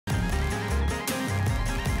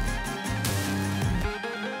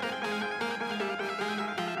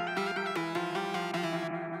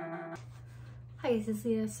Hi, this is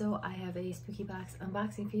Lita. So I have a spooky box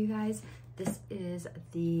unboxing for you guys. This is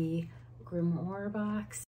the Grimoire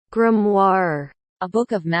Box. Grimoire, a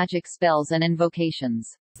book of magic spells and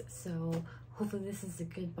invocations. So hopefully this is a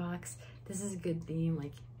good box. This is a good theme.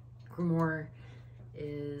 Like, Grimoire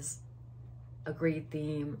is a great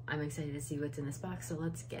theme. I'm excited to see what's in this box. So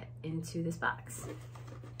let's get into this box.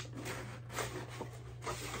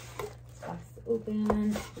 Box is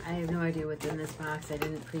open. I have no idea what's in this box. I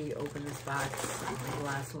didn't pre-open this box like the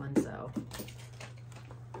last one, so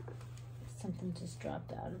something just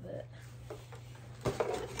dropped out of it.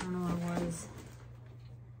 I don't know what it was.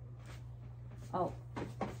 Oh,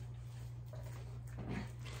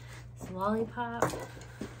 it's a lollipop.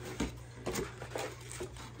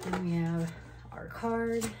 Then we have our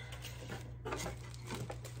card.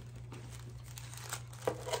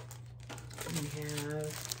 We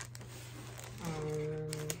have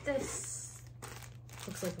this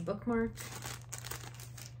looks like a bookmark,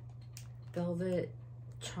 velvet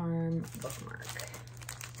charm bookmark.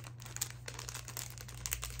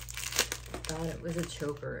 Thought it was a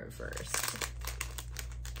choker at first.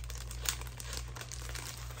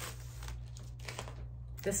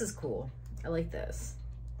 This is cool. I like this.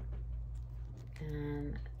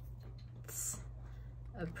 And it's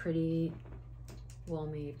a pretty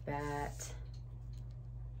well-made bat.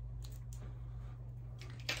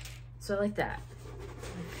 So I like that.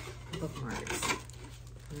 Like bookmarks.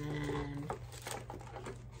 And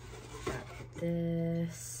got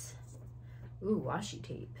this. Ooh, washi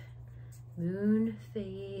tape. Moon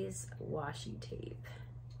phase washi tape.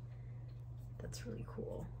 That's really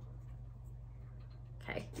cool.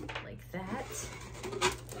 Okay, like that.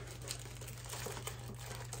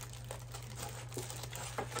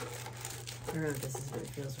 I don't know if this is, but it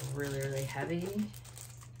feels really, really heavy.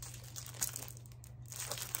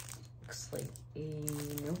 Looks like a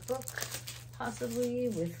notebook, possibly,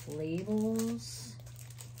 with labels.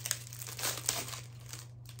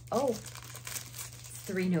 Oh,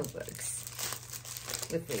 3 notebooks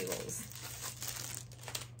with labels.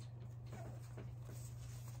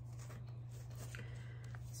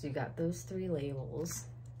 So you got those 3 labels.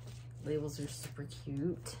 Labels are super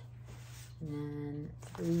cute. And then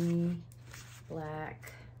 3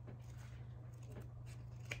 black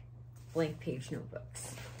blank page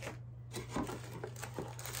notebooks.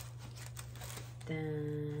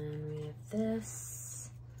 Then we have this,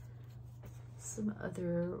 some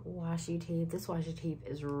other washi tape. This washi tape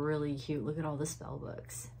is really cute. Look at all the spell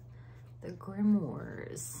books. The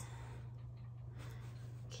Grimoires.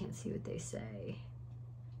 Can't see what they say.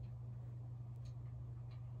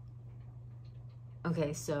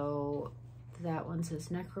 Okay, so that one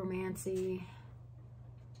says necromancy.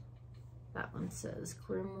 That one says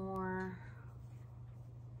grimoire.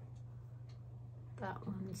 That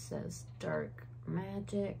one says dark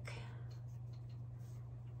magic.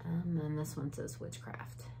 And then this one says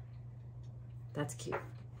witchcraft. That's cute.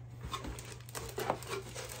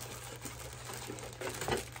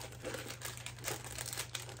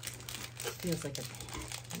 Feels like a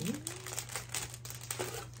pen.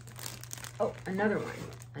 Oh, another one.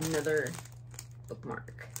 Another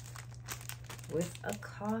bookmark with a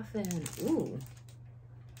coffin. Ooh.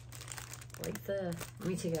 Like the, let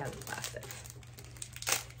me take it out of the plastic.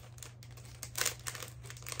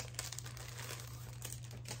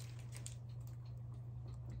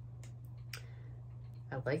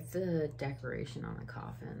 I like the decoration on the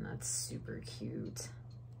coffin. That's super cute.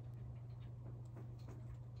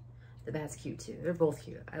 The bat's cute too. They're both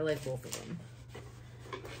cute. I like both of them.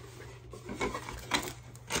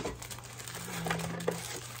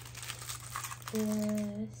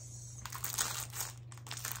 This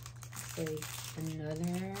like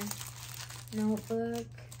another notebook.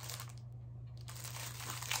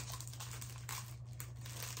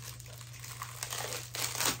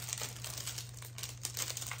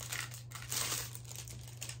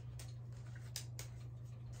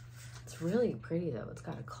 It's really pretty though. It's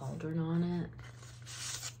got a cauldron on it.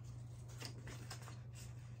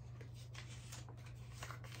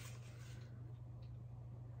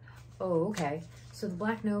 Oh, okay. So the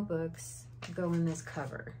black notebooks go in this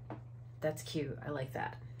cover. That's cute. I like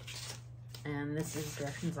that. And this is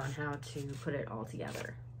directions on how to put it all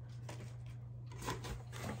together.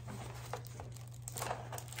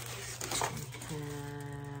 We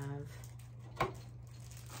have,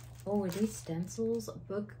 oh, are these stencils?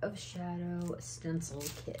 Book of Shadow stencil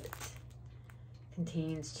kit.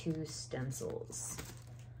 Contains 2 stencils.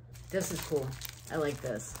 This is cool. I like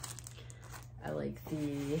this. I like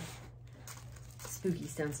the spooky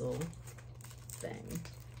stencil thing.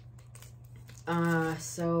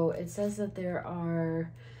 So it says that there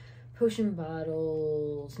are potion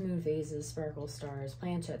bottles, moon phases, sparkle stars,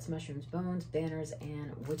 planchettes, mushrooms, bones, banners,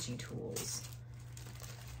 and witchy tools.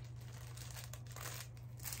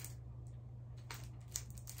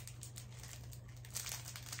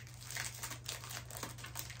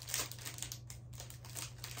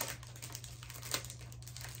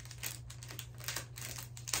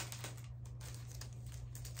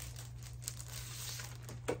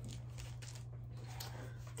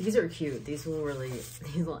 These are cute. These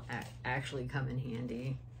will actually come in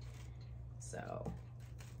handy. So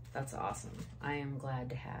that's awesome. I am glad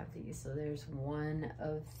to have these. So there's one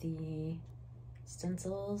of the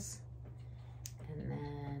stencils, and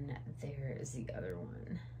then there is the other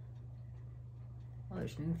one. Oh,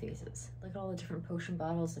 there's moon phases. Look at all the different potion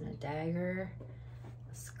bottles and a dagger,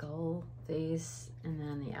 a skull face, and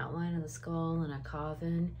then the outline of the skull and a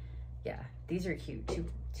coffin. Yeah, these are cute.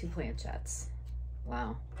 Two planchettes.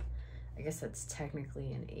 Wow. I guess that's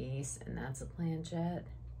technically an ace, and that's a planchette.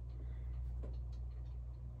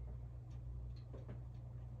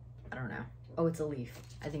 I don't know. Oh, it's a leaf.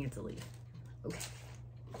 I think it's a leaf. Okay.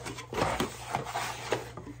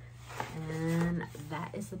 And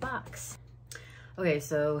that is the box. Okay,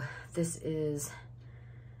 so this is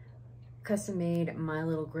custom made My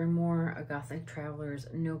Little Grimoire, a Gothic Traveler's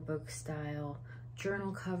notebook style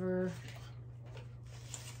journal cover,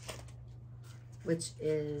 which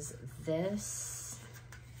is this.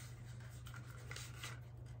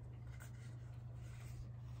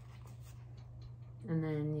 And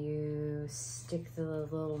then you stick the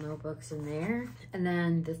little notebooks in there. And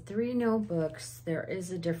then the 3 notebooks, there is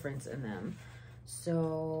a difference in them.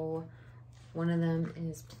 So one of them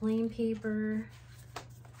is plain paper.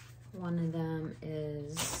 One of them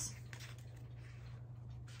is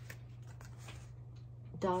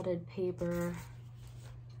dotted paper.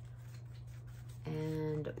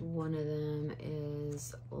 And one of them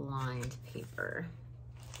is lined paper.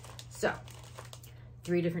 So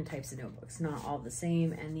 3 different types of notebooks, not all the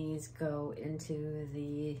same, and these go into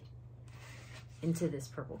this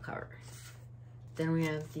purple cover. Then we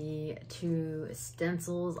have the 2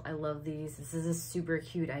 stencils. I love these. This is a super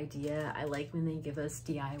cute idea. I like when they give us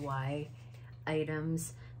DIY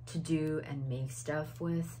items to do and make stuff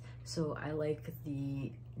with. So I like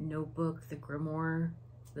the notebook, the Grimoire,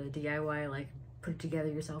 the DIY, like put it together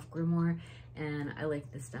yourself Grimoire, and I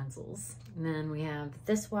like the stencils. And then we have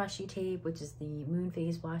this washi tape, which is the moon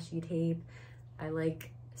phase washi tape. I like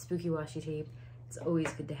spooky washi tape. It's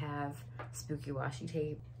always good to have spooky washi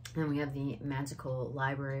tape. And then we have the magical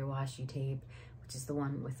library washi tape, which is the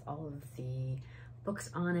one with all of the books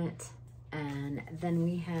on it. And then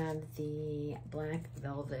we have the black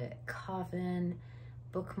velvet coffin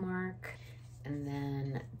bookmark, and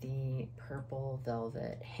then the purple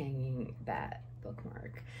velvet hanging bat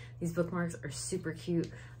bookmark. These bookmarks are super cute.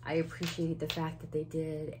 I appreciate the fact that they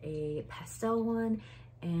did a pastel one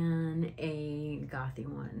and a gothy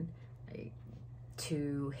one, like,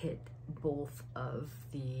 to hit both of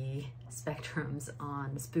the spectrums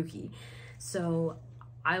on spooky. So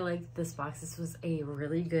I like this box. This was a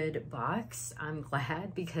really good box. I'm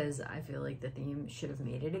glad, because I feel like the theme should have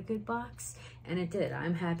made it a good box, and it did.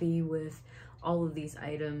 I'm happy with all of these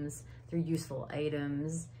items. They're useful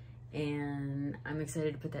items, and I'm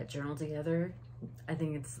excited to put that journal together. I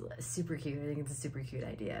think it's super cute. I think it's a super cute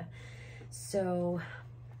idea. So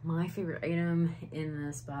my favorite item in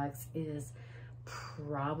this box is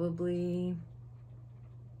probably,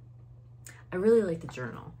 I really like the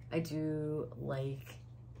journal. I do like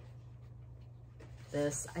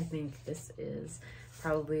this. I think this is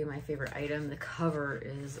probably my favorite item. The cover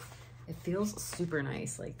is, it feels super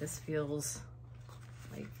nice. Like, this feels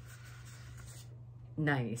like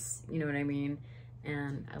nice, you know what I mean?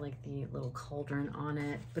 And I like the little cauldron on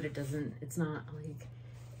it, but it's not like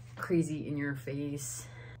crazy in your face.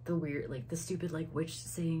 The weird, like the stupid like witch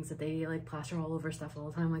sayings that they like plaster all over stuff all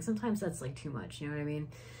the time. Like, sometimes that's like too much, you know what I mean?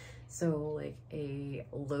 So like a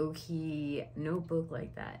low-key notebook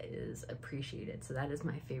like that is appreciated. So that is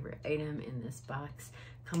my favorite item in this box.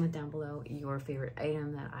 Comment down below your favorite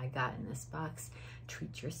item that I got in this box.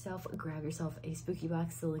 Treat yourself, grab yourself a spooky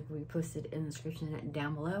box. The link will be posted in the description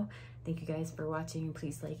down below. Thank you guys for watching.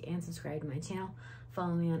 Please like and subscribe to my channel.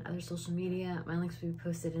 Follow me on other social media. My links will be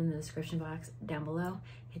posted in the description box down below.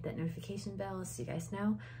 Hit that notification bell so you guys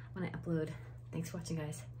know when I upload. Thanks for watching,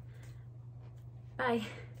 guys. Bye.